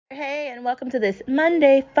And welcome to this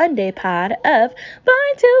Monday Fun Day pod of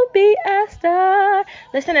Born to Be a Star.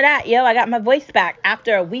 Listen to that, yo. I got my voice back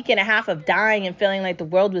after a week and a half of dying and feeling like the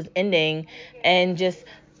world was ending and just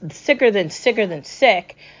sicker than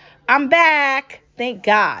sick. I'm back. Thank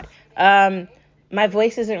God. My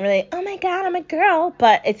voice isn't really, oh my God, I'm a girl,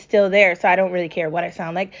 but it's still there, so I don't really care what I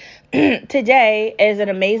sound like. Today is an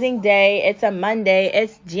amazing day. It's a Monday.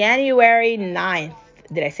 It's January 9th.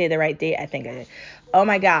 Did I say the right date? I think I did. Oh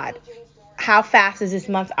my God. How fast is this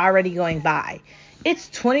month already going by? It's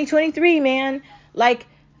 2023, man. Like,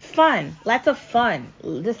 fun. Lots of fun.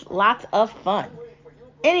 Just lots of fun.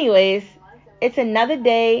 Anyways, it's another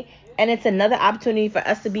day and it's another opportunity for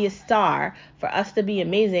us to be a star, for us to be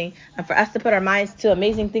amazing, and for us to put our minds to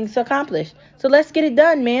amazing things to accomplish. So let's get it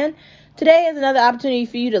done, man. Today is another opportunity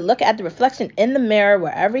for you to look at the reflection in the mirror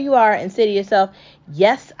wherever you are and say to yourself,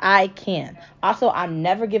 yes, I can. Also, I'm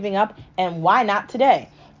never giving up, and why not today?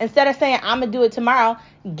 Instead of saying, I'm going to do it tomorrow,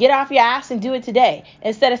 get off your ass and do it today.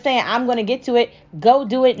 Instead of saying, I'm going to get to it, go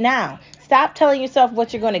do it now. Stop telling yourself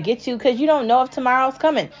what you're going to get to because you don't know if tomorrow's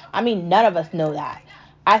coming. I mean, none of us know that.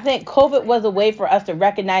 I think COVID was a way for us to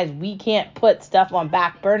recognize we can't put stuff on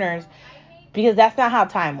back burners because that's not how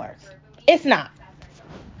time works. It's not.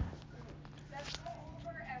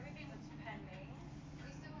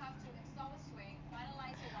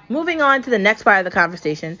 Moving on to the next part of the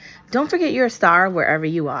conversation, don't forget you're a star wherever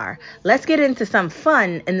you are. Let's get into some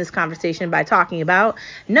fun in this conversation by talking about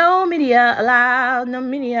no media allowed, no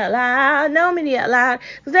media allowed, no media allowed,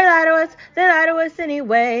 because they lie to us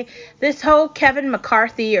anyway. This whole Kevin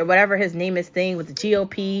McCarthy or whatever his name is thing with the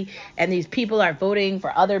GOP and these people are voting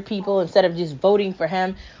for other people instead of just voting for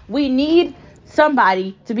him. We need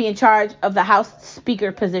somebody to be in charge of the House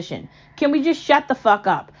Speaker position. Can we just shut the fuck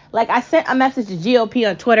up? Like, I sent a message to GOP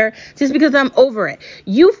on Twitter just because I'm over it.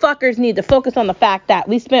 You fuckers need to focus on the fact that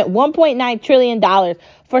we spent $1.9 trillion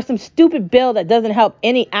for some stupid bill that doesn't help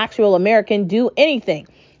any actual American do anything.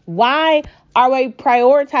 Why are we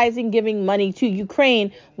prioritizing giving money to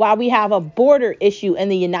Ukraine while we have a border issue in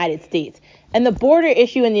the United States? And the border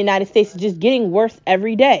issue in the United States is just getting worse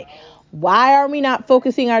every day. Why are we not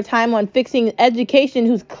focusing our time on fixing education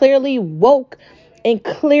who's clearly woke and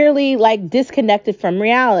clearly disconnected from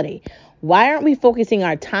reality? Why aren't we focusing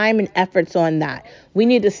our time and efforts on that? We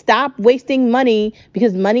need to stop wasting money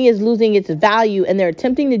because money is losing its value and they're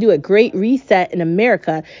attempting to do a great reset in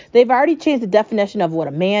America. They've already changed the definition of what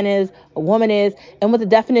a man is, a woman is, and what the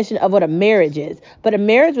definition of what a marriage is. But a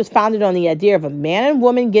marriage was founded on the idea of a man and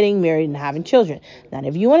woman getting married and having children. Now,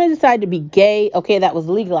 if you want to decide to be gay, okay, that was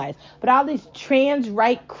legalized. But all this trans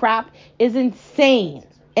right crap is insane.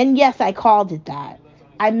 And yes, I called it that.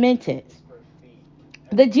 I meant it.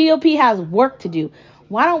 The GOP has work to do.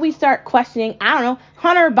 Why don't we start questioning, I don't know,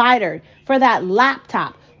 Hunter Biden for that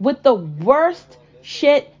laptop with the worst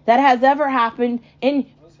shit that has ever happened in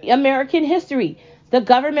American history? The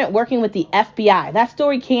government working with the FBI. That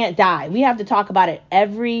story can't die. We have to talk about it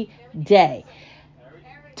every day.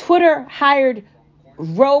 Twitter hired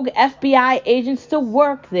rogue FBI agents to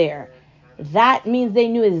work there. That means they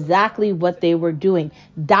knew exactly what they were doing.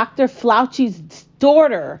 Dr. Fauci's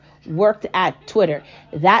daughter worked at Twitter.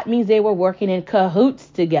 That means they were working in cahoots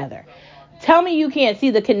together. Tell me you can't see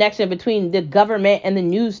the connection between the government and the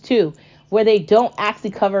news too, where they don't actually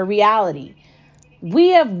cover reality. We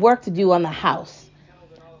have work to do on the House.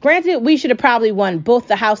 Granted, we should have probably won both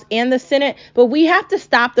the House and the Senate, but we have to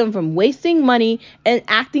stop them from wasting money and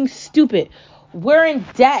acting stupid. We're in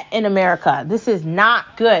debt in America. This is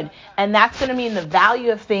not good. And that's going to mean the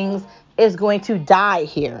value of things is going to die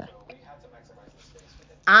here.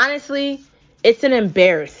 Honestly, it's an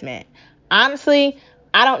embarrassment. Honestly,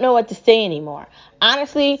 I don't know what to say anymore.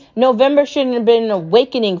 Honestly, November shouldn't have been an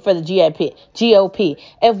awakening for the GOP.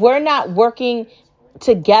 If we're not working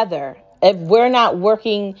together, if we're not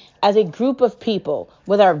working as a group of people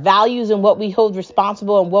with our values and what we hold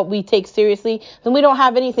responsible and what we take seriously, then we don't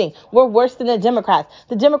have anything. We're worse than the Democrats.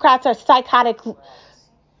 The Democrats are psychotic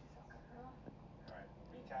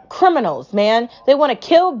criminals, man. They want to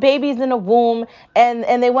kill babies in the womb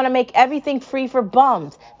and they want to make everything free for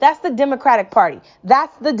bums. That's the Democratic Party.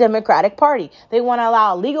 That's the Democratic Party. They want to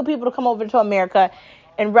allow illegal people to come over to America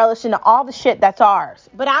and relish in all the shit that's ours.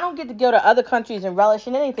 But I don't get to go to other countries and relish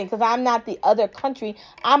in anything because I'm not the other country.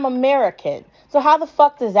 I'm American. So how the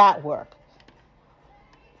fuck does that work?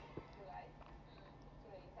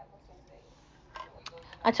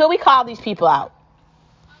 Until we call these people out,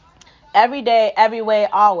 every day, every way,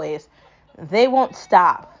 always, they won't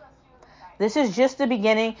stop. This is just the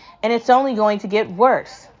beginning, and it's only going to get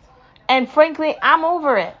worse. And frankly, I'm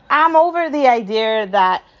over it. I'm over the idea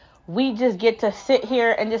that we just get to sit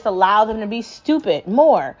here and just allow them to be stupid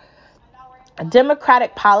more.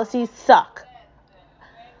 Democratic policies suck.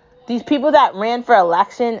 These people that ran for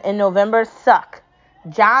election in November suck.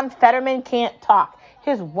 John Fetterman can't talk.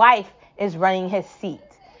 His wife is running his seat.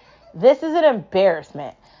 This is an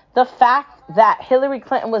embarrassment. The fact that Hillary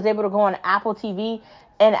Clinton was able to go on Apple TV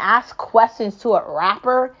and ask questions to a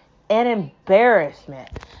rapper, an embarrassment.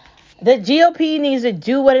 The GOP needs to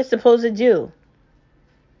do what it's supposed to do.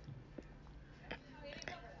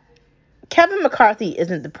 Kevin McCarthy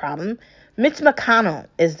isn't the problem. Mitch McConnell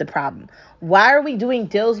is the problem. Why are we doing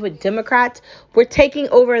deals with Democrats? We're taking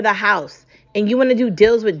over the House. And you want to do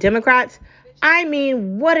deals with Democrats? I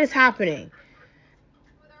mean, what is happening?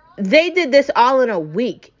 They did this all in a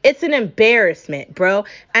week. It's an embarrassment, bro.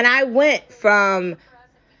 And I went from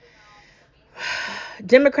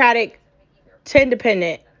Democratic to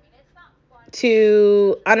independent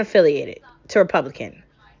to unaffiliated to Republican.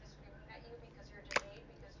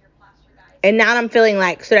 And now I'm feeling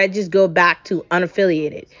like, should I just go back to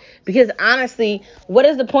unaffiliated? Because honestly, what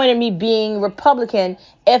is the point of me being Republican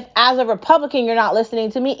if as a Republican you're not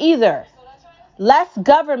listening to me either? Less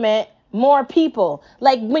government, more people.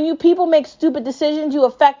 Like when you people make stupid decisions, you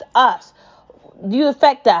affect us. You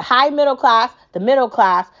affect the high middle class,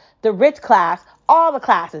 the rich class, all the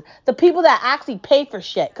classes. The people that actually pay for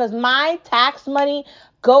shit. Because my tax money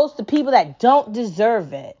goes to people that don't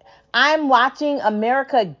deserve it. I'm watching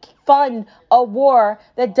America fund a war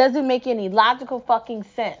that doesn't make any logical fucking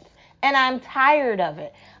sense. And I'm tired of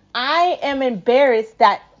it. I am embarrassed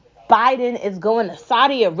that Biden is going to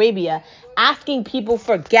Saudi Arabia asking people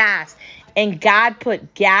for gas. And God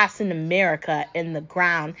put gas in America in the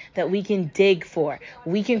ground that we can dig for.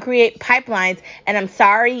 We can create pipelines. And I'm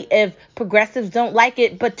sorry if progressives don't like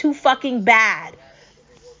it, but too fucking bad.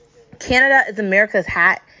 Canada is America's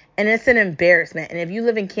hat. And it's an embarrassment. And if you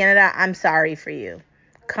live in Canada, I'm sorry for you.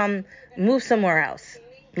 Come, move somewhere else.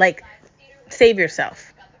 Like, save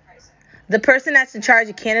yourself. The person that's in charge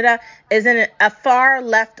of Canada is a far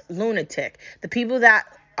left lunatic. The people that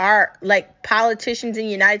are like politicians in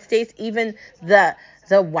the United States, even the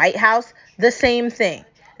White House, the same thing.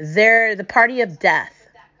 They're the party of death.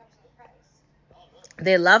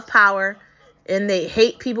 They love power and they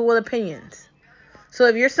hate people with opinions. So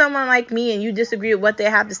if you're someone like me and you disagree with what they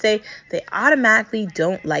have to say, they automatically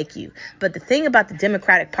don't like you. But the thing about the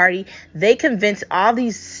Democratic Party, they convince all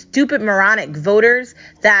these stupid moronic voters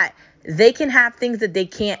that they can have things that they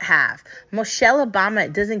can't have. Michelle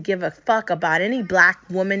Obama doesn't give a fuck about any black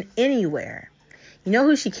woman anywhere. You know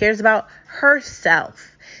who she cares about?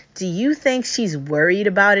 Herself. Do you think she's worried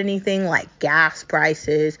about anything like gas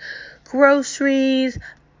prices, groceries,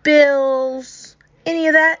 bills, any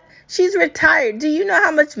of that? She's retired. Do you know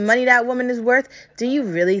how much money that woman is worth? Do you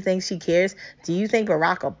really think she cares? Do you think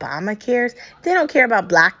Barack Obama cares? They don't care about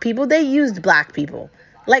black people. They used black people.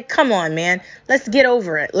 Like, come on, man. Let's get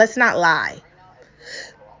over it. Let's not lie.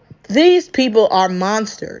 These people are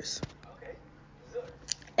monsters.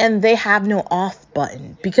 And they have no off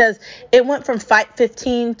button because it went from fight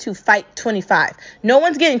 15 to fight 25. No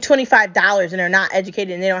one's getting $25 and they're not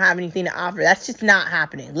educated and they don't have anything to offer. That's just not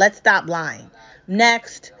happening. Let's stop lying.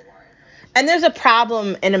 Next. And there's a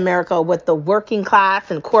problem in America with the working class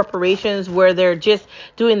and corporations where they're just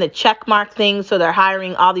doing the check mark thing. So they're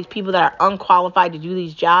hiring all these people that are unqualified to do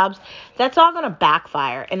these jobs. That's all going to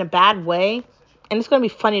backfire in a bad way. And it's going to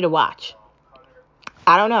be funny to watch.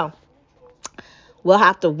 I don't know. We'll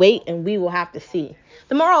have to wait and we will have to see.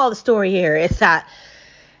 The moral of the story here is that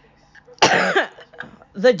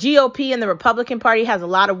the GOP and the Republican Party has a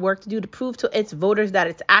lot of work to do to prove to its voters that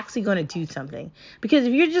it's actually going to do something. Because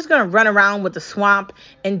if you're just going to run around with the swamp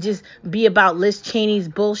and just be about Liz Cheney's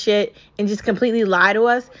bullshit and just completely lie to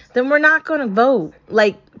us, then we're not going to vote.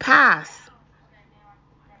 Like, pass.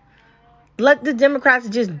 Let the Democrats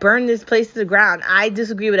just burn this place to the ground. I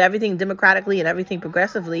disagree with everything democratically and everything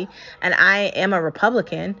progressively, and I am a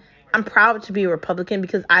Republican. I'm proud to be a Republican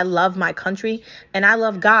because I love my country and I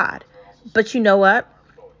love God. But you know what?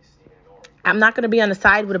 I'm not going to be on the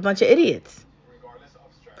side with a bunch of idiots.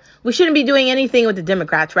 We shouldn't be doing anything with the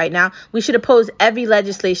Democrats right now. We should oppose every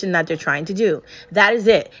legislation that they're trying to do. That is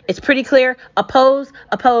it. It's pretty clear. Oppose,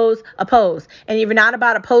 oppose, oppose. And if you're not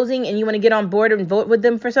about opposing and you want to get on board and vote with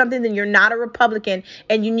them for something, then you're not a Republican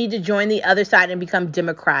and you need to join the other side and become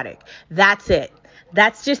Democratic. That's it.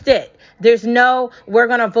 That's just it. There's no, we're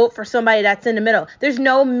going to vote for somebody that's in the middle. There's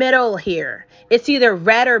no middle here. It's either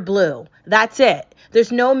red or blue. That's it.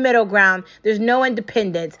 There's no middle ground. There's no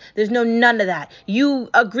independence. There's no none of that. You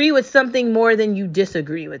agree with something more than you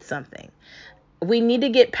disagree with something. We need to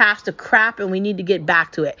get past the crap and we need to get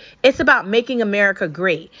back to it. It's about making America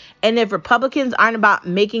great. And if Republicans aren't about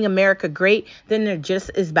making America great, then they're just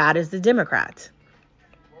as bad as the Democrats.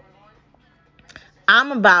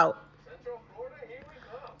 I'm about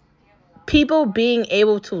people being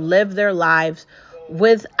able to live their lives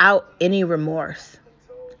without any remorse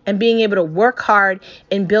and being able to work hard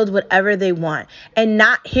and build whatever they want and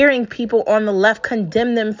not hearing people on the left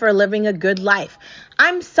condemn them for living a good life.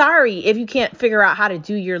 I'm sorry if you can't figure out how to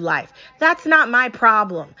do your life. That's not my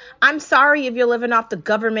problem. I'm sorry if you're living off the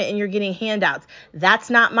government and you're getting handouts. That's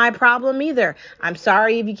not my problem either. I'm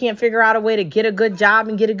sorry if you can't figure out a way to get a good job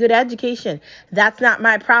and get a good education. That's not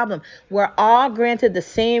my problem. We're all granted the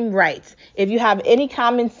same rights. If you have any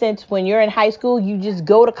common sense when you're in high school, you just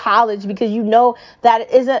go to college because you know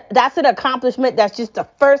that's an accomplishment. That's just the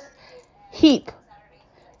first heap.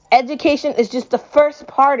 Education is just the first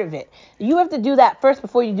part of it. You have to do that first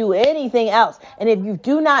before you do anything else. And if you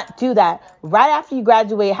do not do that right after you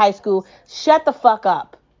graduate high school, shut the fuck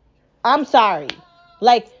up. I'm sorry.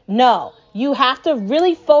 No. You have to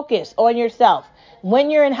really focus on yourself.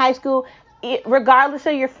 When you're in high school, regardless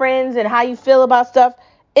of your friends and how you feel about stuff,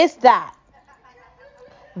 it's that.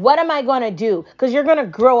 What am I going to do? Because you're going to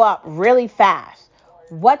grow up really fast.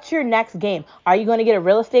 What's your next game? Are you going to get a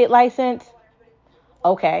real estate license?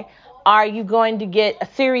 Okay. Are you going to get a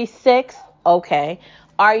Series 6? Okay.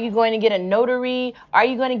 Are you going to get a notary? Are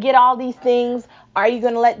you going to get all these things? Are you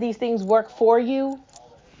going to let these things work for you?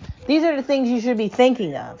 These are the things you should be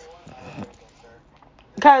thinking of.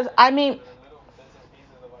 Because,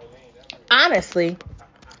 honestly,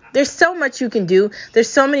 there's so much you can do. There's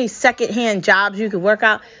so many secondhand jobs you can work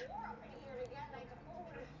out.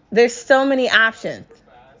 There's so many options.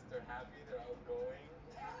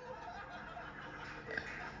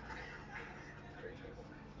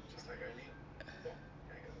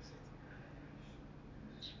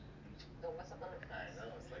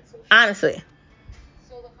 Honestly,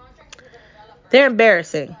 they're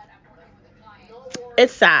embarrassing.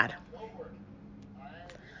 It's sad.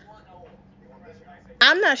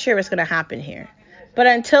 I'm not sure what's going to happen here. But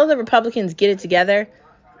until the Republicans get it together,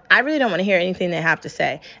 I really don't want to hear anything they have to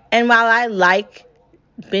say. And while I like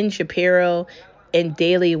Ben Shapiro and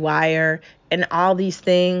Daily Wire and all these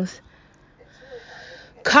things,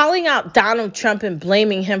 calling out Donald Trump and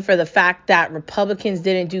blaming him for the fact that Republicans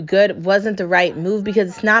didn't do good wasn't the right move because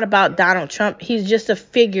it's not about Donald Trump. He's just a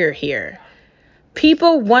figure here.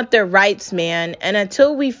 People want their rights, man. And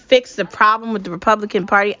until we fix the problem with the Republican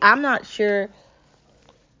Party, I'm not sure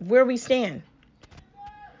where we stand.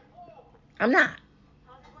 I'm not.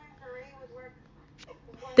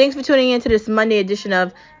 Thanks for tuning in to this Monday edition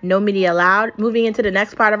of No Media Allowed. Moving into the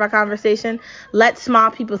next part of our conversation, let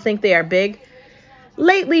small people think they are big.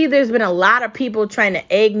 Lately, there's been a lot of people trying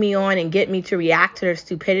to egg me on and get me to react to their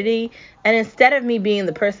stupidity. And instead of me being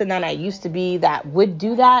the person that I used to be that would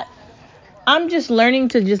do that, I'm just learning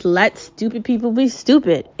to just let stupid people be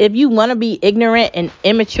stupid. If you want to be ignorant and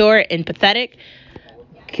immature and pathetic,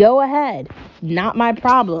 go ahead. Not my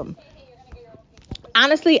problem.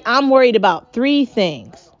 Honestly, I'm worried about 3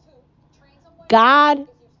 things. God,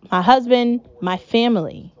 my husband, my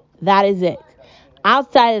family. That is it.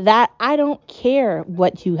 Outside of that, I don't care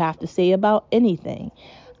what you have to say about anything.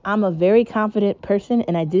 I'm a very confident person,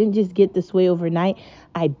 and I didn't just get this way overnight.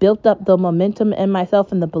 I built up the momentum in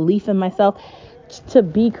myself and the belief in myself to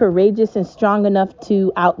be courageous and strong enough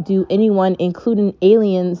to outdo anyone, including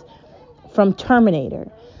aliens from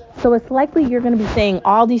Terminator. So it's likely you're going to be saying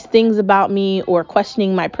all these things about me or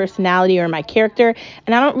questioning my personality or my character.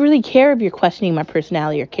 And I don't really care if you're questioning my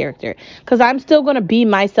personality or character because I'm still going to be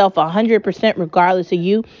myself 100% regardless of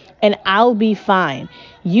you. And I'll be fine.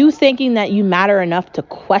 You thinking that you matter enough to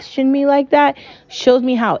question me like that shows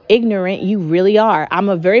me how ignorant you really are. I'm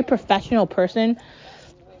a very professional person.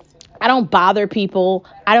 I don't bother people.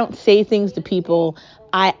 I don't say things to people.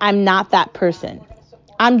 I'm not that person.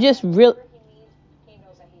 I'm just real.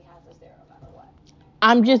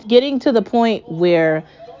 I'm just getting to the point where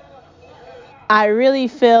I really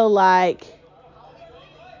feel like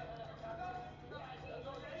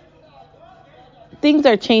things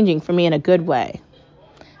are changing for me in a good way.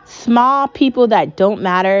 Small people that don't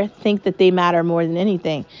matter think that they matter more than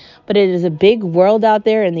anything. But it is a big world out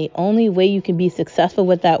there, and the only way you can be successful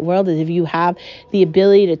with that world is if you have the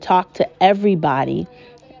ability to talk to everybody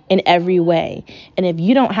in every way. And if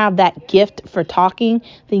you don't have that gift for talking,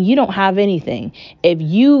 then you don't have anything. If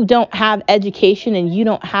you don't have education and you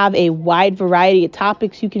don't have a wide variety of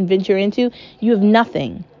topics you can venture into, you have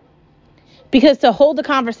nothing. Because to hold a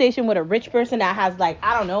conversation with a rich person that has, like,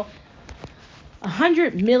 I don't know,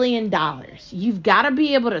 $100 million. You've got to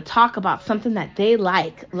be able to talk about something that they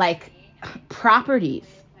like properties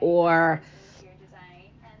or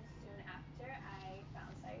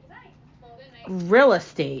real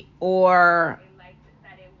estate or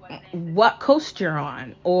what coast you're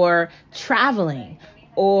on or traveling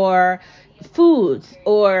or foods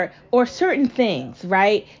or certain things,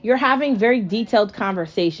 right? You're having very detailed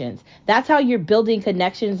conversations. That's how you're building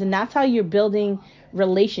connections, and that's how you're building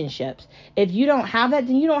relationships. If you don't have that,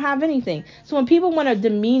 then you don't have anything. So when people want to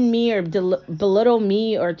demean me or belittle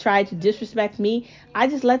me or try to disrespect me, I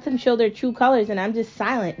just let them show their true colors, and I'm just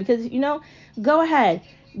silent because, go ahead,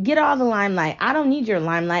 get all the limelight. I don't need your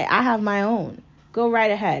limelight. I have my own. Go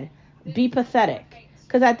right ahead. Be pathetic.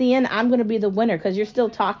 Because at the end, I'm going to be the winner because you're still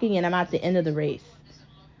talking and I'm at the end of the race.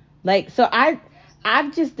 So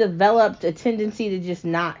I've just developed a tendency to just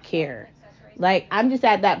not care. I'm just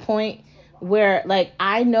at that point where,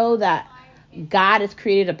 I know that God has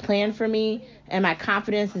created a plan for me, and my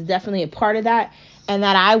confidence is definitely a part of that, and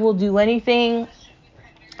that I will do anything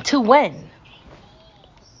to win.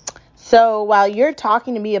 So while you're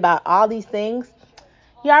talking to me about all these things,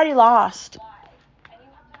 you already lost.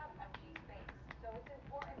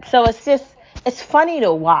 So it's funny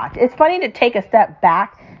to watch. It's funny to take a step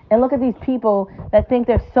back and look at these people that think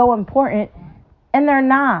they're so important, and they're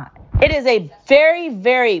not. It is a very,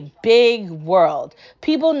 very big world.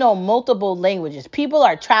 People know multiple languages. People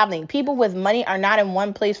are traveling. People with money are not in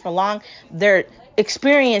one place for long. They're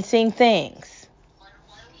experiencing things.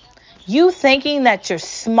 You thinking that you're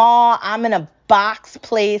small, I'm in a box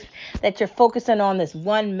place, that you're focusing on this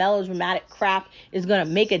one melodramatic crap is going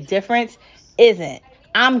to make a difference, isn't.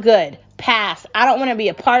 I'm good. Pass. I don't want to be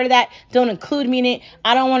a part of that. Don't include me in it.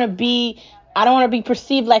 I don't want to be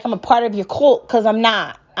perceived like I'm a part of your cult, because I'm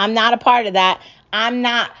not. I'm not a part of that. I'm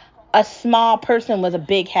not a small person with a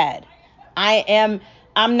big head. I'm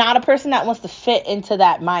not a person that wants to fit into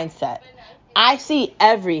that mindset. I see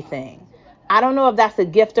everything. I don't know if that's a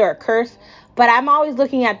gift or a curse, but I'm always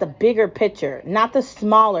looking at the bigger picture, not the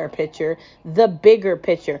smaller picture, the bigger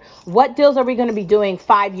picture. What deals are we going to be doing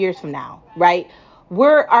 5 years from now, right?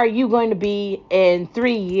 Where are you going to be in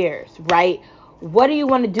 3 years, right? What do you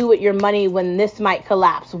want to do with your money when this might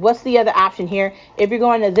collapse? What's the other option here? If you're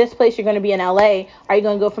going to this place, you're going to be in LA. Are you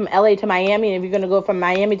going to go from LA to Miami? And if you're going to go from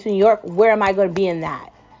Miami to New York, where am I going to be in that?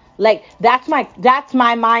 That's my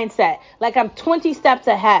mindset. I'm 20 steps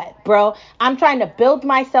ahead, bro. I'm trying to build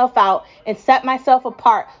myself out and set myself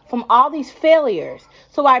apart from all these failures.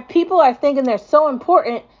 So why people are thinking they're so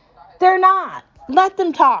important, they're not. Let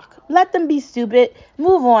them talk. Let them be stupid.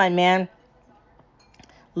 Move on, man.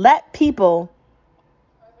 Let people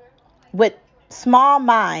with small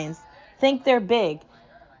minds think they're big,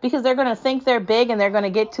 because they're going to think they're big and they're going to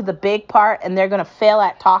get to the big part and they're going to fail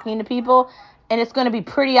at talking to people, and it's going to be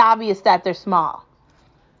pretty obvious that they're small.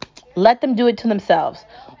 Let them do it to themselves.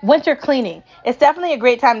 Winter cleaning. It's definitely a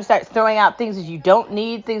great time to start throwing out things that you don't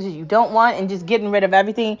need, things that you don't want, and just getting rid of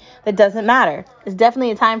everything that doesn't matter. It's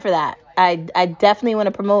definitely a time for that. I definitely want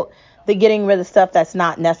to promote the getting rid of stuff that's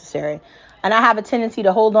not necessary. And I have a tendency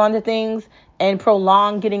to hold on to things and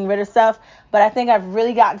prolong getting rid of stuff. But I think I've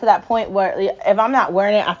really gotten to that point where if I'm not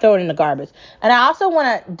wearing it, I throw it in the garbage. And I also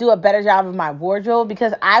want to do a better job of my wardrobe,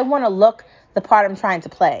 because I want to look the part I'm trying to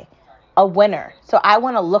play. A winner. So I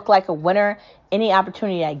want to look like a winner any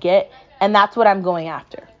opportunity I get, and that's what I'm going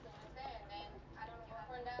after.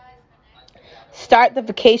 Start the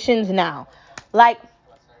vacations now.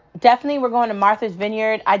 Definitely we're going to Martha's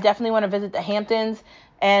Vineyard. I definitely want to visit the Hamptons,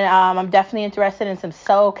 and I'm definitely interested in some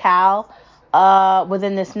SoCal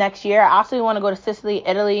within this next year. I also want to go to Sicily,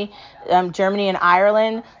 Italy, Germany, and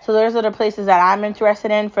Ireland. So those are the places that I'm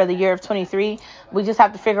interested in for the year of 23. We just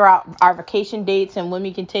have to figure out our vacation dates and when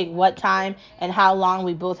we can take what time and how long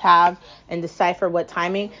we both have, and decipher what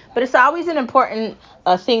timing. But it's always an important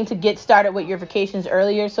thing to get started with your vacations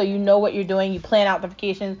earlier, so you know what you're doing. You plan out the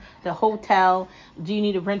vacations, the hotel. Do you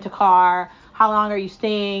need to rent a car? How long are you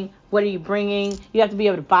staying? What are you bringing? You have to be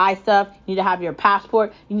able to buy stuff. You need to have your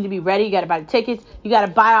passport. You need to be ready. You got to buy the tickets. You got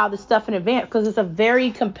to buy all this stuff in advance, because it's a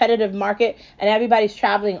very competitive market and everybody's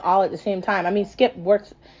traveling all at the same time. I mean, Skip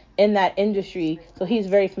works in that industry, so he's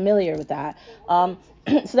very familiar with that. So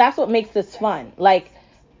that's what makes this fun.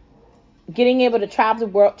 Getting able to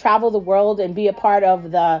travel the world and be a part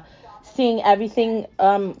of the seeing everything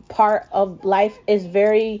part of life is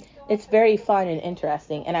it's very fun and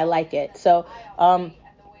interesting, and I like it. So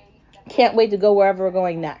can't wait to go wherever we're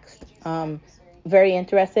going next. Very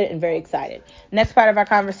interested and very excited. Next part of our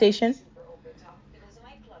conversation.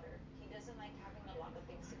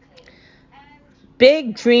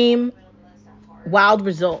 Big dream, wild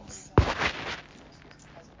results.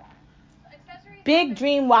 Big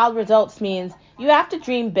dream wild results means you have to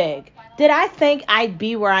dream big. Did I think I'd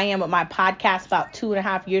be where I am with my podcast about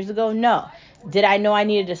 2.5 years ago? No. Did I know I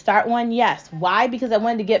needed to start one? Yes. Why? Because I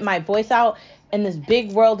wanted to get my voice out in this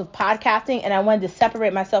big world of podcasting, and I wanted to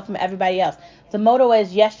separate myself from everybody else. The motto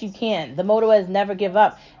is yes, you can. The motto is never give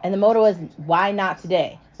up. And the motto is why not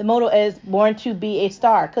today? The motto is born to be a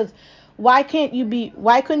star. Because why couldn't you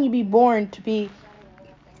be born to be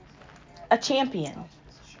a champion?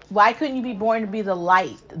 Why couldn't you be born to be the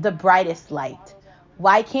light, the brightest light?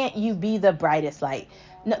 Why can't you be the brightest light?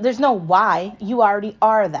 No, there's no why. You already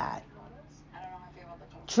are that.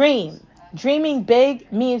 Dream. Dreaming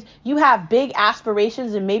big means you have big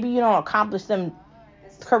aspirations and maybe you don't accomplish them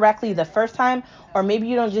correctly the first time, or maybe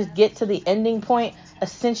you don't just get to the ending point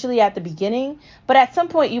essentially at the beginning, but at some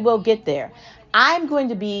point you will get there. I'm going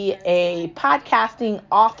to be a podcasting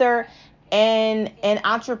author and an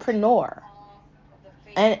entrepreneur.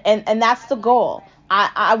 And that's the goal.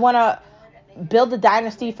 I want to build a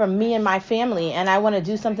dynasty for me and my family, and I want to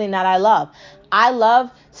do something that I love. I love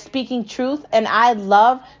speaking truth, and I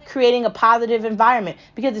love creating a positive environment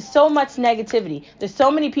because there's so much negativity. There's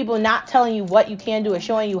so many people not telling you what you can do or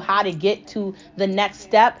showing you how to get to the next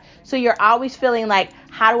step. So you're always feeling like,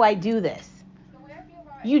 how do I do this?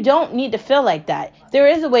 You don't need to feel like that. There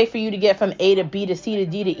is a way for you to get from A to B to C to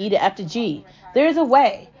D to E to F to G. There is a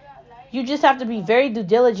way. You just have to be very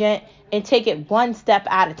diligent and take it one step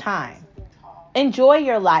at a time. Enjoy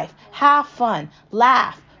your life. Have fun.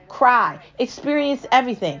 Laugh. Cry. Experience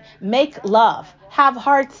everything. Make love. Have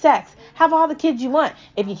hard sex. Have all the kids you want.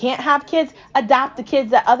 If you can't have kids, adopt the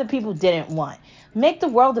kids that other people didn't want. Make the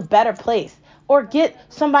world a better place. Or get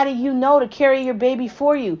somebody you know to carry your baby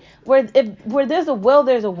for you. Where there's a will,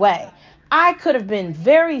 there's a way. I could have been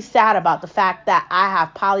very sad about the fact that I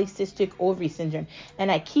have polycystic ovary syndrome. And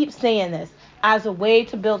I keep saying this as a way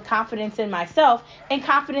to build confidence in myself and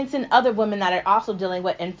confidence in other women that are also dealing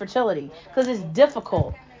with infertility. Because it's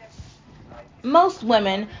difficult. Most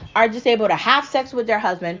women are just able to have sex with their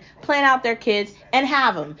husband, plan out their kids, and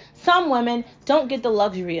have them. Some women don't get the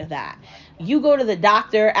luxury of that. You go to the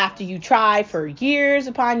doctor after you try for years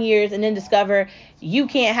upon years and then discover you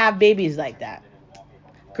can't have babies like that.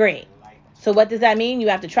 Great. So what does that mean? You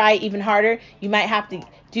have to try even harder. You might have to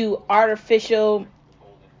do artificial,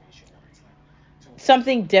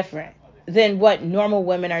 something different than what normal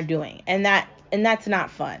women are doing. And that's not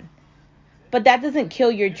fun. But that doesn't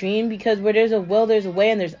kill your dream, because where there's a will, there's a way,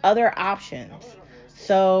 and there's other options.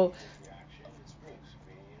 So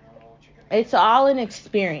it's all an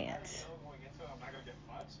experience.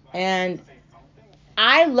 And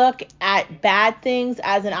I look at bad things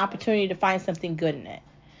as an opportunity to find something good in it.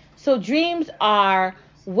 So dreams are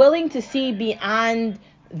willing to see beyond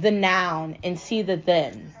the noun and see the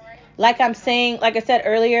then. Like I said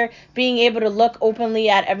earlier, being able to look openly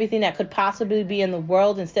at everything that could possibly be in the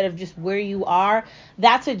world instead of just where you are,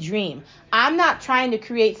 that's a dream. I'm not trying to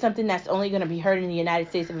create something that's only going to be heard in the United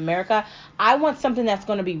States of America. I want something that's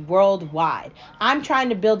going to be worldwide. I'm trying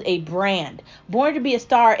to build a brand. Born to be a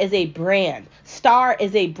Star is a brand. Star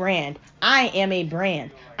is a brand. I am a brand.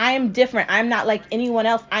 I am different. I'm not like anyone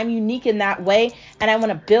else. I'm unique in that way, and I want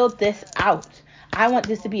to build this out. I want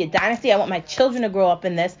this to be a dynasty. I want my children to grow up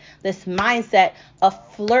in this mindset of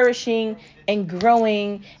flourishing and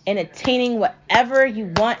growing and attaining whatever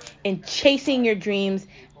you want and chasing your dreams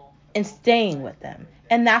and staying with them.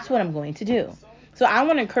 And that's what I'm going to do. So I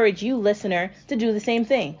want to encourage you, listener, to do the same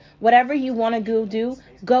thing. Whatever you want to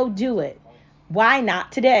go do it. Why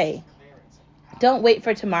not today? Don't wait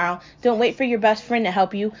for tomorrow. Don't wait for your best friend to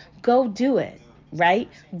help you. Go do it, right?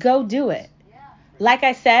 Go do it. Like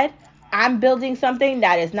I said, I'm building something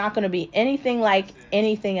that is not going to be anything like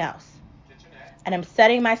anything else. And I'm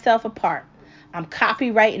setting myself apart. I'm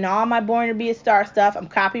copywriting all my Born to Be a Star stuff. I'm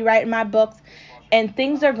copywriting my books. And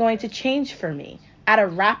things are going to change for me at a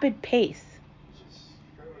rapid pace.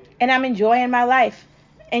 And I'm enjoying my life.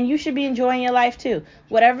 And you should be enjoying your life too.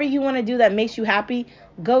 Whatever you want to do that makes you happy,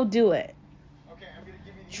 go do it.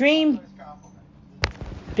 Dream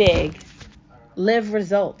big. Live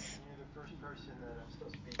results.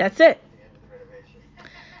 That's it.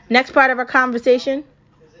 Next part of our conversation.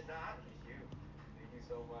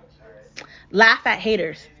 Laugh at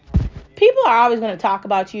haters. People are always going to talk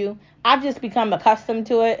about you. I've just become accustomed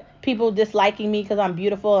to it. People disliking me because I'm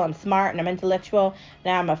beautiful, I'm smart, and I'm intellectual,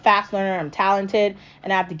 and I'm a fast learner, I'm talented,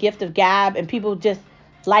 and I have the gift of gab, and people just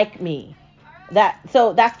like me.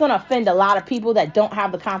 So that's going to offend a lot of people that don't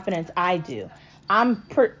have the confidence I do.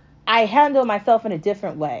 I handle myself in a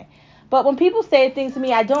different way. But when people say things to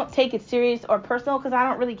me, I don't take it serious or personal because I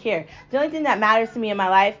don't really care. The only thing that matters to me in my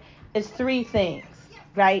life is three things,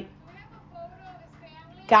 right?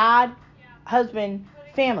 God, husband,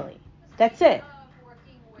 family. That's it.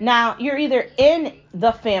 Now, you're either in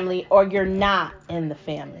the family or you're not in the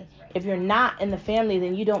family. If you're not in the family,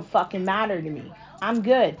 then you don't fucking matter to me. I'm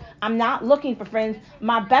good. I'm not looking for friends.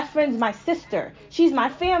 My best friend's my sister. She's my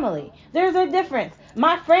family. There's a difference.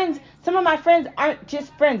 My friends, some of my friends aren't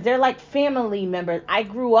just friends. They're like family members. I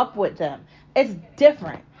grew up with them. It's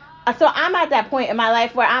different. So I'm at that point in my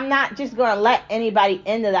life where I'm not just going to let anybody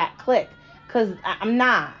into that clique. Because I'm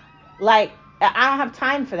not. Like, I don't have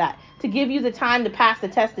time for that. To give you the time to pass the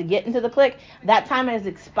test to get into the clique, that time has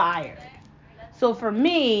expired. So for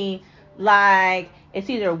me, like, it's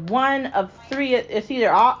either one of three. It's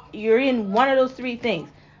either all you're in one of those three things.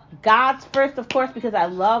 God's first, of course, because I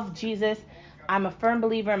love Jesus. I'm a firm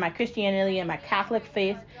believer in my Christianity and my Catholic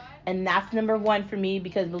faith, and that's number one for me,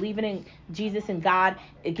 because believing in Jesus and God,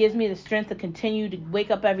 it gives me the strength to continue to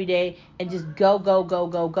wake up every day and just go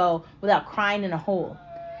without crying in a hole.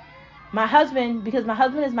 My husband, because my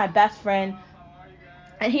husband is my best friend,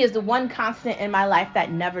 and he is the one constant in my life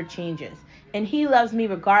that never changes. And he loves me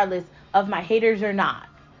regardless of my haters or not.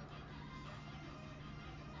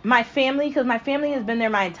 My family, because my family has been there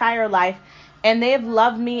my entire life, and they have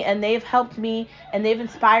loved me, and they've helped me, and they've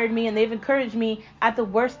inspired me, and they've encouraged me at the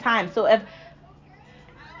worst time. So if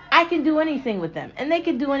I can do anything with them, and they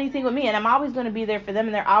can do anything with me, and I'm always going to be there for them,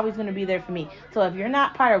 and they're always going to be there for me. So if you're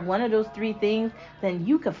not part of one of those three things, then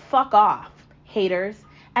you could fuck off, haters.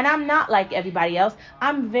 And I'm not like everybody else.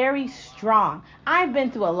 I'm very strong. I've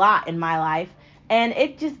been through a lot in my life, and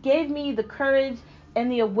it just gave me the courage and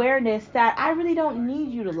the awareness that I really don't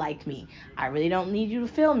need you to like me. I really don't need you to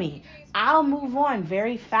feel me. I'll move on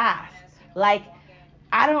very fast. Like,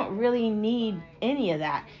 I don't really need any of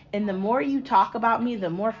that. And the more you talk about me, the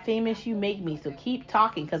more famous you make me. So keep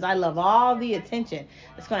talking, because I love all the attention.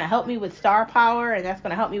 It's going to help me with star power, and that's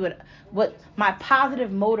going to help me with what my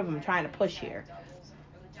positive motive I'm trying to push here.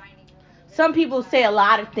 Some people say a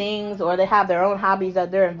lot of things, or they have their own hobbies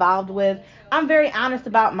that they're involved with. I'm very honest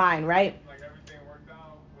about mine, right?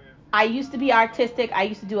 I used to be artistic. I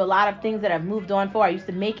used to do a lot of things that I've moved on for. I used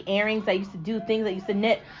to make earrings. I used to do things. I used to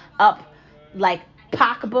knit up like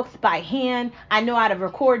pocketbooks by hand. I know how to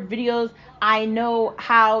record videos. I know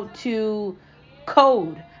how to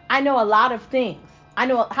code. I know a lot of things. I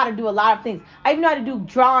know how to do a lot of things. I even know how to do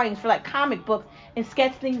drawings for like comic books and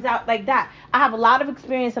sketch things out like that. I have a lot of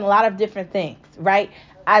experience in a lot of different things, right?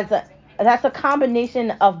 That's a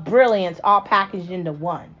combination of brilliance all packaged into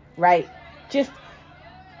one, right? Just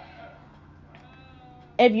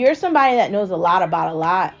if you're somebody that knows a lot about a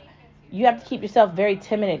lot, you have to keep yourself very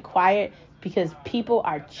timid and quiet, because people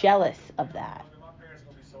are jealous of that.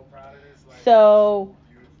 So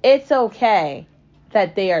it's okay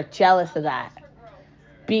that they are jealous of that,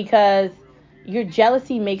 because your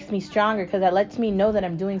jealousy makes me stronger, because that lets me know that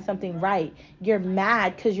I'm doing something right. You're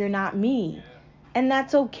mad because you're not me. And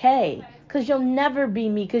that's okay, because you'll never be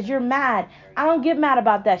me, because you're mad. I don't get mad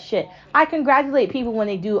about that shit. I congratulate people when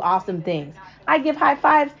they do awesome things. I give high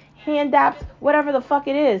fives, hand daps, whatever the fuck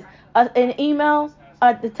it is. An email,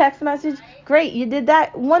 the text message. Great, you did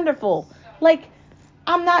that. Wonderful. Like,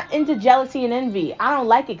 I'm not into jealousy and envy. I don't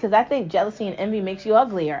like it, because I think jealousy and envy makes you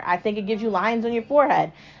uglier. I think it gives you lines on your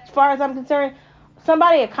forehead. As far as I'm concerned,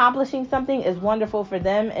 somebody accomplishing something is wonderful for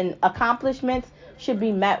them, and accomplishments should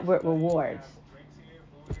be met with rewards.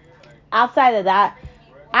 Outside of that,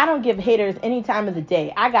 I don't give haters any time of the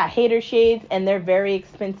day. I got hater shades, and they're very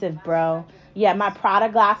expensive, bro. Yeah, my Prada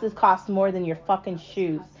glasses cost more than your fucking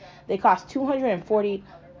shoes. They cost $240.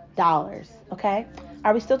 Okay?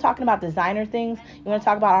 Are we still talking about designer things? You want to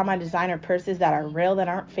talk about all my designer purses that are real, that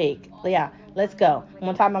aren't fake? Yeah, let's go. I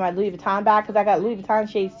want to talk about my Louis Vuitton bag, because I got Louis Vuitton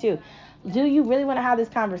shades too. Do you really want to have this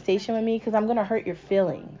conversation with me? Because I'm going to hurt your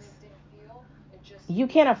feelings. You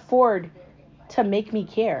can't afford to make me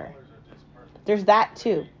care. There's that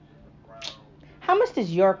too. How much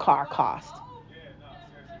does your car cost?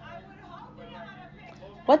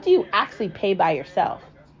 What do you actually pay by yourself?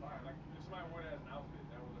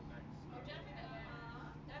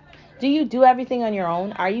 Do you do everything on your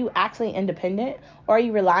own? Are you actually independent? Or are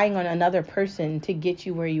you relying on another person to get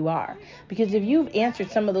you where you are? Because if you've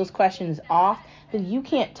answered some of those questions off, then you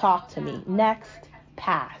can't talk to me. Next,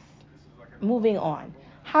 pass. Moving on.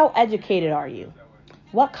 How educated are you?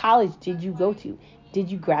 What college did you go to? Did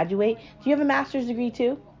you graduate? Do you have a master's degree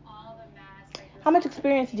too? How much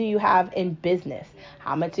experience do you have in business?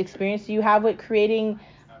 How much experience do you have with creating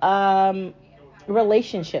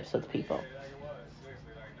relationships with people?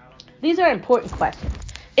 These are important questions.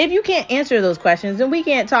 If you can't answer those questions, then we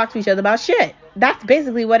can't talk to each other about shit. That's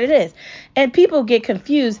basically what it is. And people get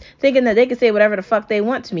confused thinking that they can say whatever the fuck they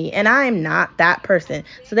want to me. And I'm not that person.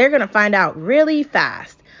 So they're going to find out really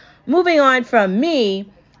fast. Moving on from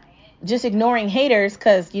me, just ignoring haters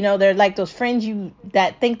because, you know, they're like those friends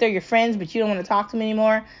that think they're your friends, but you don't want to talk to them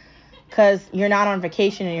anymore because you're not on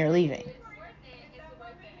vacation and you're leaving.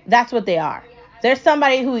 That's what they are. There's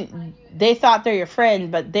somebody who they thought they're your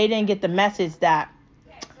friend, but they didn't get the message that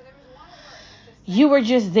you were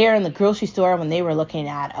just there in the grocery store when they were looking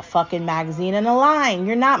at a fucking magazine and a line.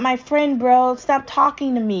 You're not my friend, bro. Stop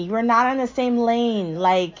talking to me. You're not in the same lane.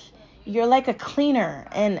 Like, you're like a cleaner,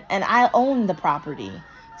 and I own the property.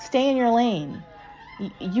 Stay in your lane.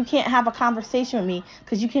 You can't have a conversation with me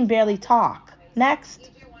because you can barely talk. Next.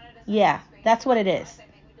 Yeah, that's what it is.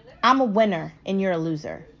 I'm a winner and you're a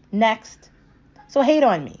loser. Next. So hate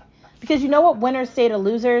on me. Because you know what winners say to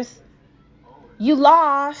losers? You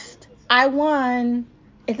lost. I won.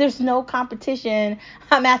 If there's no competition,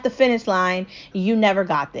 I'm at the finish line. You never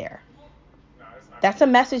got there. That's a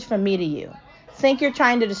message from me to you. Think you're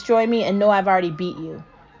trying to destroy me and know I've already beat you.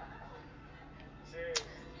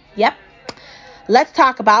 Yep. Let's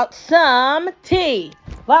talk about some tea.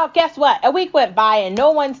 Well, guess what? A week went by and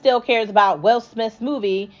no one still cares about Will Smith's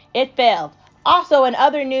movie. It failed. Also, in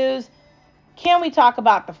other news, can we talk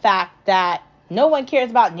about the fact that no one cares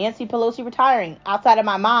about Nancy Pelosi retiring outside of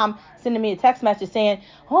my mom sending me a text message saying,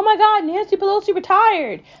 oh my God, Nancy Pelosi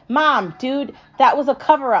retired. Mom, dude, that was a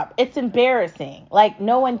cover up. It's embarrassing. Like,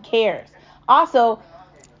 no one cares. Also,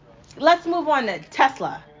 let's move on to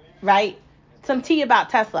Tesla, right? Some tea about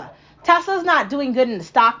Tesla. Tesla's not doing good in the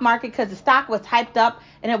stock market because the stock was hyped up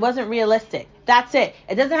and it wasn't realistic. That's it.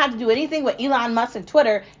 It doesn't have to do anything with Elon Musk and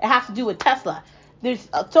Twitter. It has to do with Tesla. There's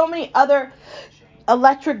so many other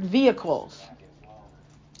electric vehicles.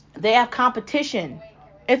 They have competition.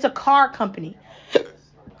 It's a car company.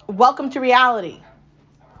 Welcome to reality.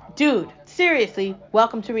 Dude, seriously,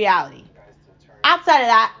 welcome to reality. Outside of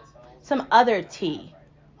that, some other tea.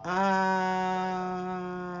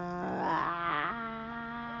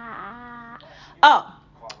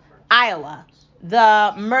 Iowa.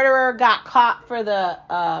 The murderer got caught for the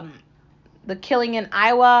killing in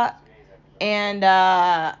Iowa, and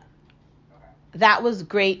that was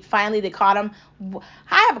great. Finally, they caught him.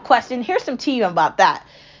 I have a question. Here's some tea about that.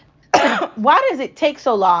 Why does it take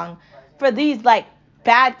so long for these like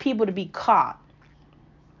bad people to be caught?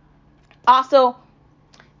 Also,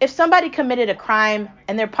 if somebody committed a crime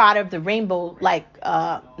and they're part of the rainbow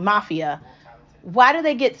mafia, why do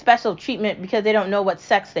they get special treatment because they don't know what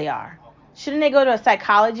sex they are? Shouldn't they go to a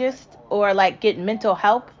psychologist or like get mental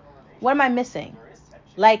help? What am I missing?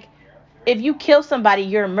 Like, if you kill somebody,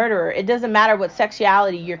 you're a murderer. It doesn't matter what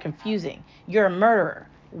sexuality you're confusing. You're a murderer.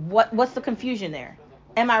 What's the confusion there?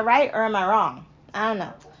 Am I right or am I wrong? I don't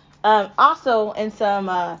know. Also, in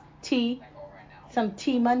some tea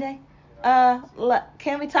Monday,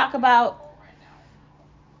 can we talk about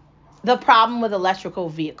the problem with electrical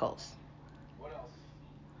vehicles?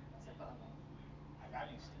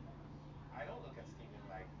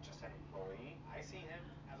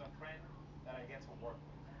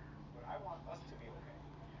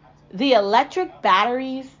 The electric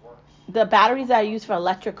batteries, the batteries that are used for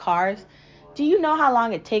electric cars, do you know how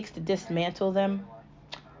long it takes to dismantle them?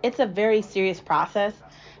 It's a very serious process.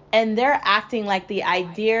 And they're acting like the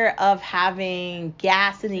idea of having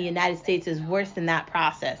gas in the United States is worse than that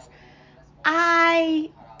process. I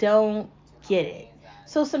don't get it.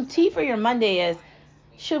 So some tea for your Monday is,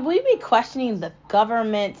 should we be questioning the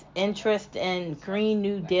government's interest in Green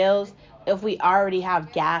New Deals if we already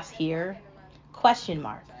have gas here? Question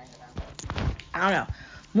mark. I don't know.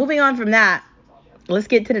 Moving on from that, let's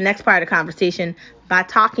get to the next part of the conversation by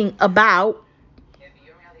talking about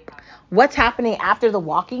what's happening after The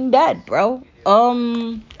Walking Dead, bro.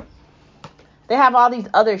 They have all these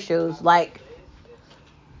other shows but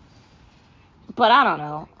I don't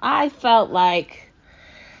know. I felt like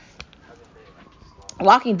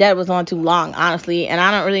Walking Dead was on too long, honestly, and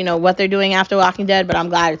I don't really know what they're doing after Walking Dead, but I'm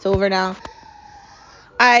glad it's over now.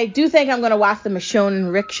 I do think I'm going to watch the Michonne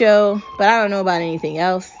and Rick show, but I don't know about anything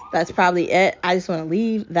else. That's probably it. I just want to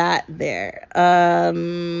leave that there.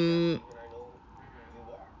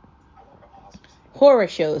 Horror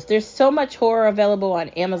shows. There's so much horror available on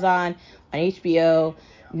Amazon, on HBO,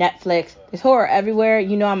 Netflix. There's horror everywhere.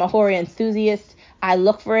 You know I'm a horror enthusiast. I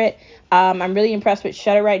look for it. I'm really impressed with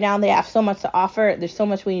Shudder right now. They have so much to offer. There's so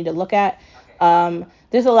much we need to look at.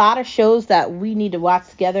 There's a lot of shows that we need to watch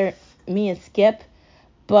together, me and Skip.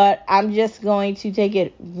 But I'm just going to take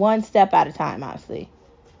it one step at a time, honestly.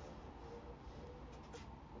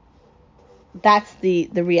 That's the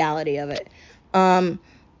reality of it. Um,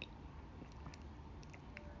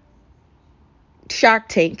 Shark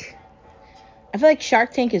Tank. I feel like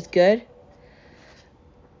Shark Tank is good,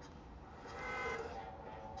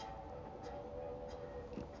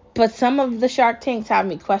 but some of the Shark Tanks have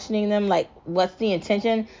me questioning them, like, what's the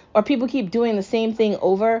intention? Or people keep doing the same thing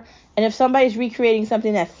over, and if somebody's recreating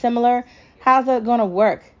something that's similar, how's it gonna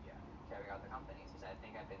work?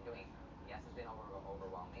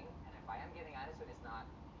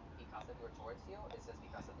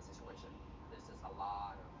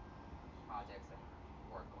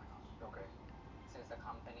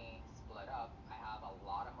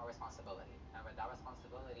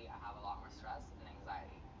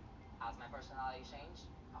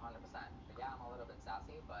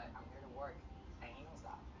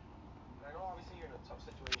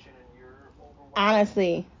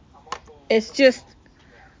 Honestly, it's just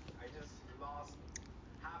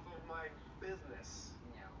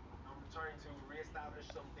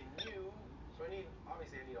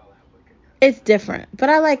it's different. But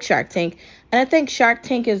I like Shark Tank. And I think Shark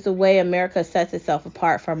Tank is the way America sets itself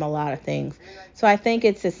apart from a lot of things. So I think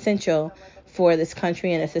it's essential for this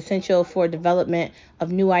country and it's essential for development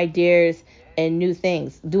of new ideas and new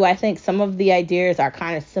things. Do I think some of the ideas are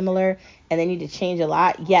kind of similar and they need to change a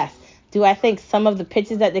lot? Yes. Do I think some of the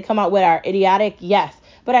pitches that they come out with are idiotic? Yes.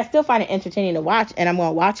 But I still find it entertaining to watch, and I'm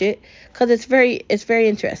gonna watch it because it's very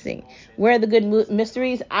interesting. Where are the good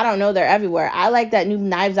mysteries? I don't know. They're everywhere. I like that new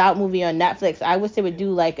Knives Out movie on Netflix. I wish they would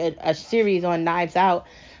do like a series on Knives Out.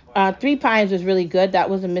 Three Pines was really good.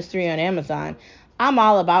 That was a mystery on Amazon. I'm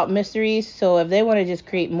all about mysteries, so if they want to just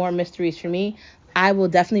create more mysteries for me, I will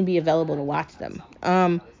definitely be available to watch them.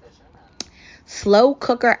 Slow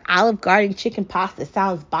cooker Olive Garden chicken pasta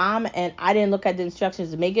sounds bomb, and I didn't look at the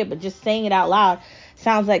instructions to make it, but just saying it out loud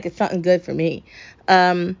sounds like it's something good for me.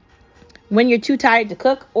 Um, when you're too tired to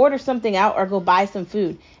cook, order something out or go buy some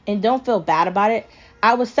food, and don't feel bad about it.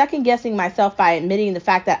 I was second guessing myself by admitting the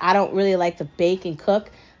fact that I don't really like to bake and cook.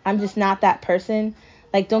 I'm just not that person.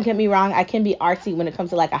 Like, don't get me wrong, I can be artsy when it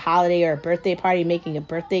comes to like a holiday or a birthday party, making a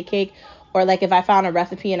birthday cake, or like if I found a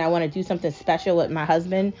recipe and I want to do something special with my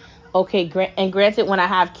husband. Okay, and granted, when I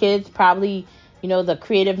have kids, probably the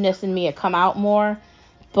creativeness in me will come out more,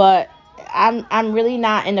 but I'm really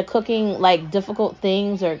not into cooking like difficult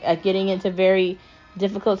things or getting into very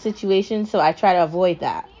difficult situations, so I try to avoid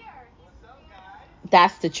that.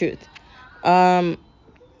 That's the truth. Um,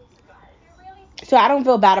 so I don't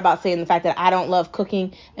feel bad about saying the fact that I don't love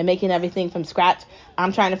cooking and making everything from scratch.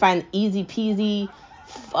 I'm trying to find easy peasy,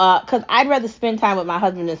 because I'd rather spend time with my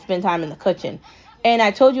husband than spend time in the kitchen. And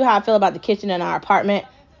I told you how I feel about the kitchen in our apartment.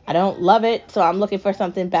 I don't love it, so I'm looking for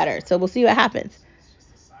something better. So we'll see what happens.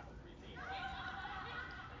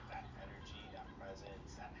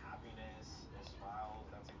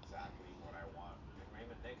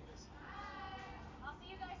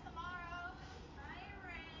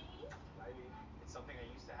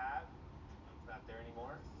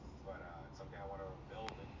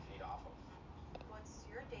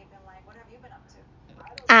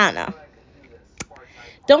 I don't know.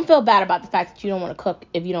 Don't feel bad about the fact that you don't want to cook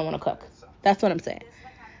if you don't want to cook. That's what I'm saying.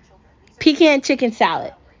 Pecan chicken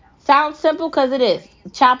salad. Sounds simple because it is.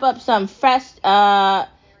 Chop up some fresh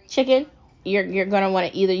chicken. You're gonna want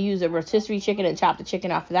to either use a rotisserie chicken and chop the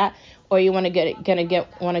chicken off of that, or you want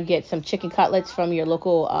to get some chicken cutlets from your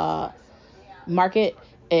local market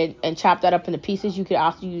and chop that up into pieces. You could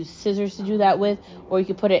also use scissors to do that with, or you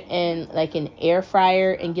could put it in like an air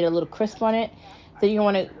fryer and get a little crisp on it. Then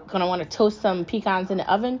you're gonna want to toast some pecans in the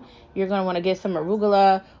oven. You're gonna want to get some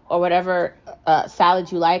arugula or whatever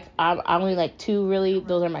salad you like. I only like two really;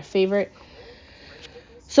 those are my favorite.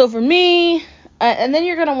 So for me, and then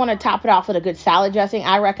you're gonna want to top it off with a good salad dressing.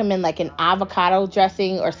 I recommend like an avocado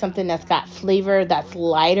dressing or something that's got flavor that's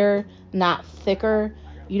lighter, not thicker.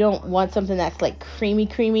 You don't want something that's like creamy,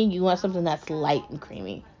 creamy. You want something that's light and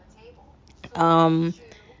creamy. Um,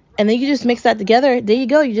 and then you just mix that together. There you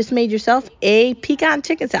go. You just made yourself a pecan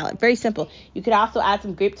chicken salad. Very simple. You could also add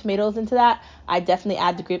some grape tomatoes into that. I definitely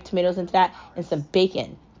add the grape tomatoes into that and some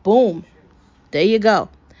bacon. Boom. There you go.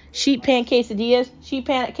 Sheet pan quesadillas. Sheet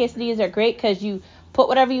pan quesadillas are great because you put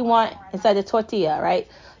whatever you want inside the tortilla, right?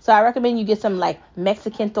 So I recommend you get some like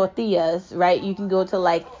Mexican tortillas, right? You can go to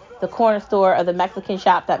like the corner store or the Mexican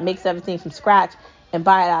shop that makes everything from scratch and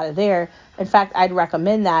buy it out of there. In fact, I'd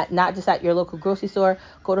recommend that not just at your local grocery store.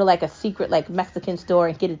 Go to like a secret like Mexican store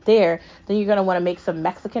and get it there. Then you're gonna want to make some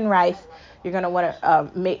Mexican rice. You're gonna want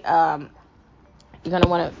to make you're gonna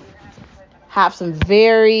want to have some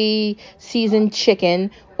very seasoned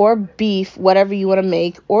chicken or beef, whatever you want to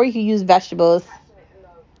make, or you can use vegetables.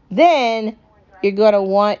 Then you're going to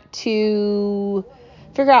want to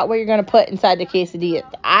figure out what you're going to put inside the quesadilla.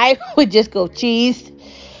 I would just go cheese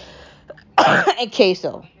and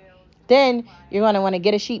queso. Then you're going to want to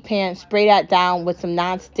get a sheet pan, spray that down with some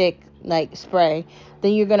nonstick like spray.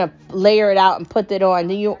 Then you're going to layer it out and put it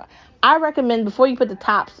on. I recommend before you put the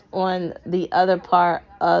tops on the other part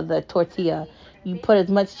of the tortilla, you put as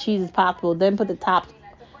much cheese as possible. Then put the tops,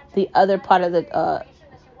 the other part of the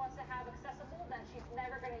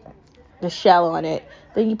shell on it.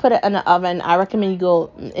 Then you put it in the oven. I recommend you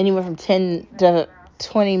go anywhere from 10 to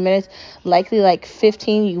 20 minutes, likely like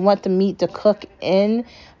 15. You want the meat to cook in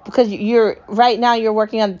because right now you're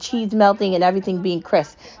working on the cheese melting and everything being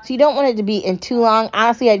crisp. So you don't want it to be in too long.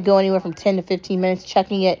 Honestly, I'd go anywhere from 10 to 15 minutes,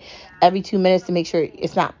 checking it every 2 minutes to make sure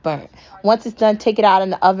it's not burnt. Once it's done, take it out in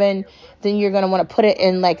the oven. Then you're going to want to put it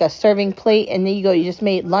in like a serving plate, and then you go. You just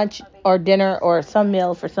made lunch or dinner or some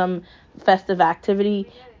meal for some festive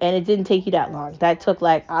activity, and it didn't take you that long. That took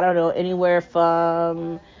like, I don't know, anywhere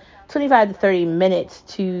from 25 to 30 minutes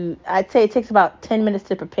I'd say it takes about 10 minutes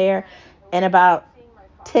to prepare and about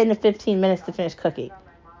 10 to 15 minutes to finish cooking.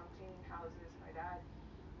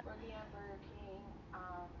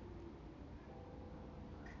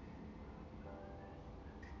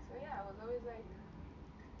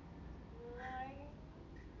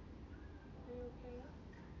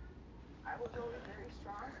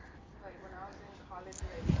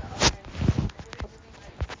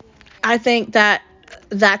 I think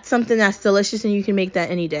that's something that's delicious and you can make that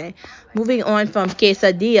any day. Moving on from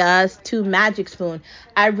quesadillas to Magic Spoon.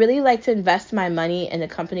 I really like to invest my money in the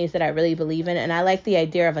companies that I really believe in, and I like the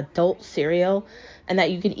idea of adult cereal and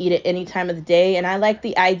that you can eat it any time of the day. And I like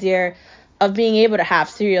the idea of being able to have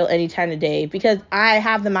cereal any time of the day because I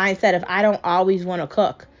have the mindset of I don't always want to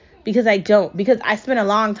cook because I spend a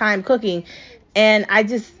long time cooking and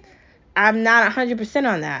I'm not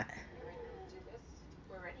 100% on that.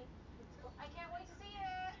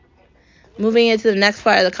 Moving into the next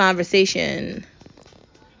part of the conversation,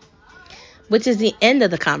 which is the end of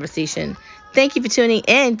the conversation. Thank you for tuning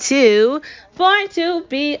in to Born to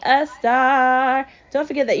Be a Star. Don't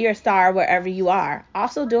forget that you're a star wherever you are.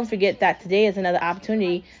 Also, don't forget that today is another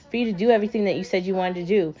opportunity for you to do everything that you said you wanted to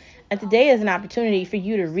do. And today is an opportunity for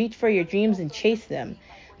you to reach for your dreams and chase them.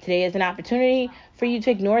 Today is an opportunity for you to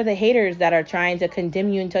ignore the haters that are trying to condemn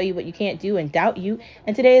you and tell you what you can't do and doubt you.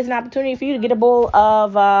 And today is an opportunity for you to get a bowl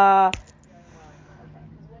of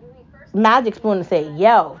Magic Spoon and say,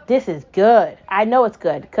 yo, this is good. I know it's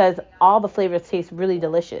good because all the flavors taste really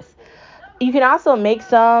delicious. You can also make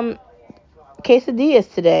some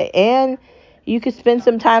quesadillas today, and you could spend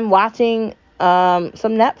some time watching some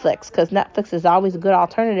Netflix because Netflix is always a good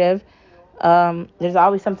alternative. There's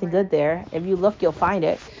always something good there. If you look, you'll find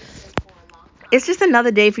it. It's just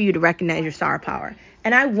another day for you to recognize your star power.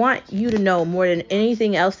 And I want you to know more than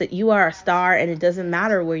anything else that you are a star and it doesn't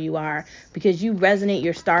matter where you are because you resonate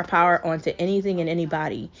your star power onto anything and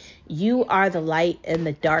anybody. You are the light in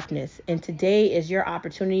the darkness. And today is your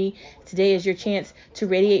opportunity. Today is your chance to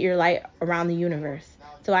radiate your light around the universe.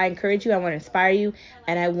 So I encourage you. I want to inspire you.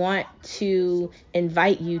 And I want to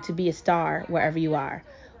invite you to be a star wherever you are.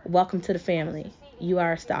 Welcome to the family. You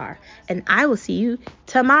are a star. And I will see you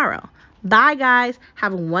tomorrow. Bye, guys.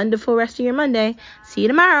 Have a wonderful rest of your Monday. See you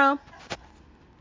tomorrow.